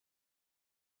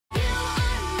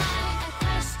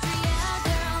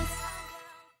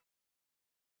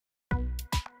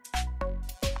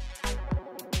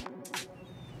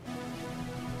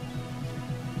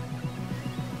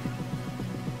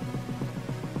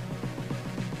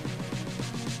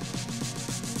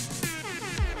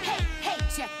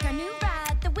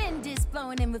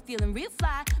we're feeling real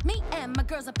fly. Me and my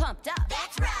girls are pumped up.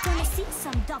 That's right. Gonna see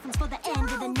some dolphins for the end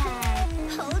of the night.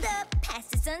 Hold up, pass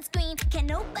the sunscreen. Can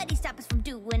nobody stop us from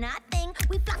doing our thing?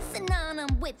 We flossing on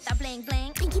them with our bling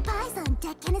bling. Pinkie Pie's on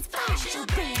deck and it's flash. We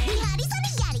hotties on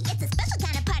the yachty. It's a special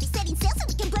kind of party. Setting sail so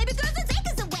we can play with girls and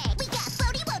acres away. We got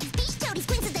floaty woaties, beach toadies,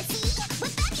 queens of the sea. We're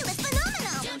fabulous,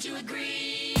 phenomenal. Don't you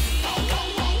agree? Hey,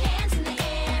 hey, hey, hands in the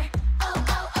air. Oh,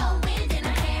 oh, oh, wind in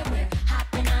our hair. We're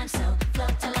hopping on, so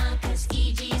float along, cause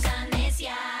EG's on this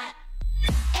yacht.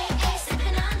 Hey, hey,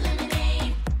 sipping on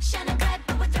lemonade. Shining bright,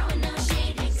 but we're throwing no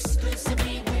shade.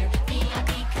 Exclusively, we're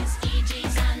VIP, cause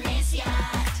EG's on this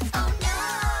yacht. Oh no!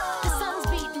 The sun's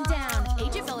beating down.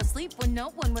 AJ fell asleep when no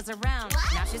one was around.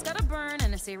 What? Now she's got a burn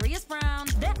and a serious frown.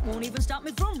 That won't even stop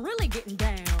me from really getting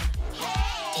down. Hey!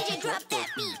 DJ, drop that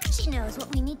beat. She knows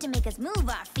what we need to make us move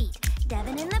our feet.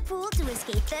 Diving in the pool to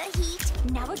escape the heat.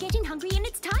 Now we're getting hungry and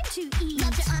it's time to eat.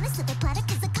 Love to honest with the platter,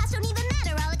 cause the cost don't even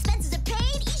matter. All expenses are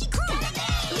paid, easy cruise.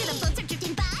 Little boats are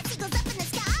drifting by, seagulls up in the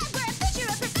sky. We're a picture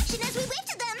of perfection as we wave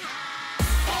to them.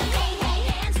 Hey, hey, hey,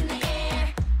 hands in the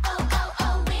air. Oh, oh,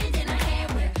 oh, wind in our hair.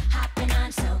 We're hopping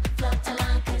on, so float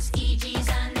along, cause EG's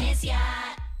on this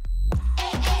yacht.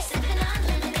 Hey, hey, sipping on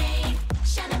lemonade.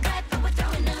 Shining bright, but we're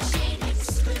throwing no shade.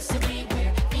 Exclusively,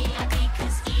 we're VIP,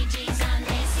 cause EG's on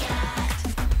this yacht.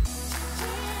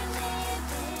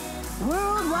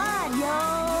 Worldwide, yo.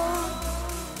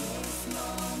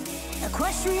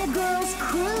 Equestria Girls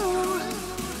crew.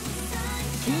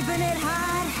 Keeping it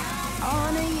hot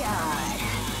on a yacht.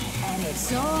 And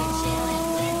it's all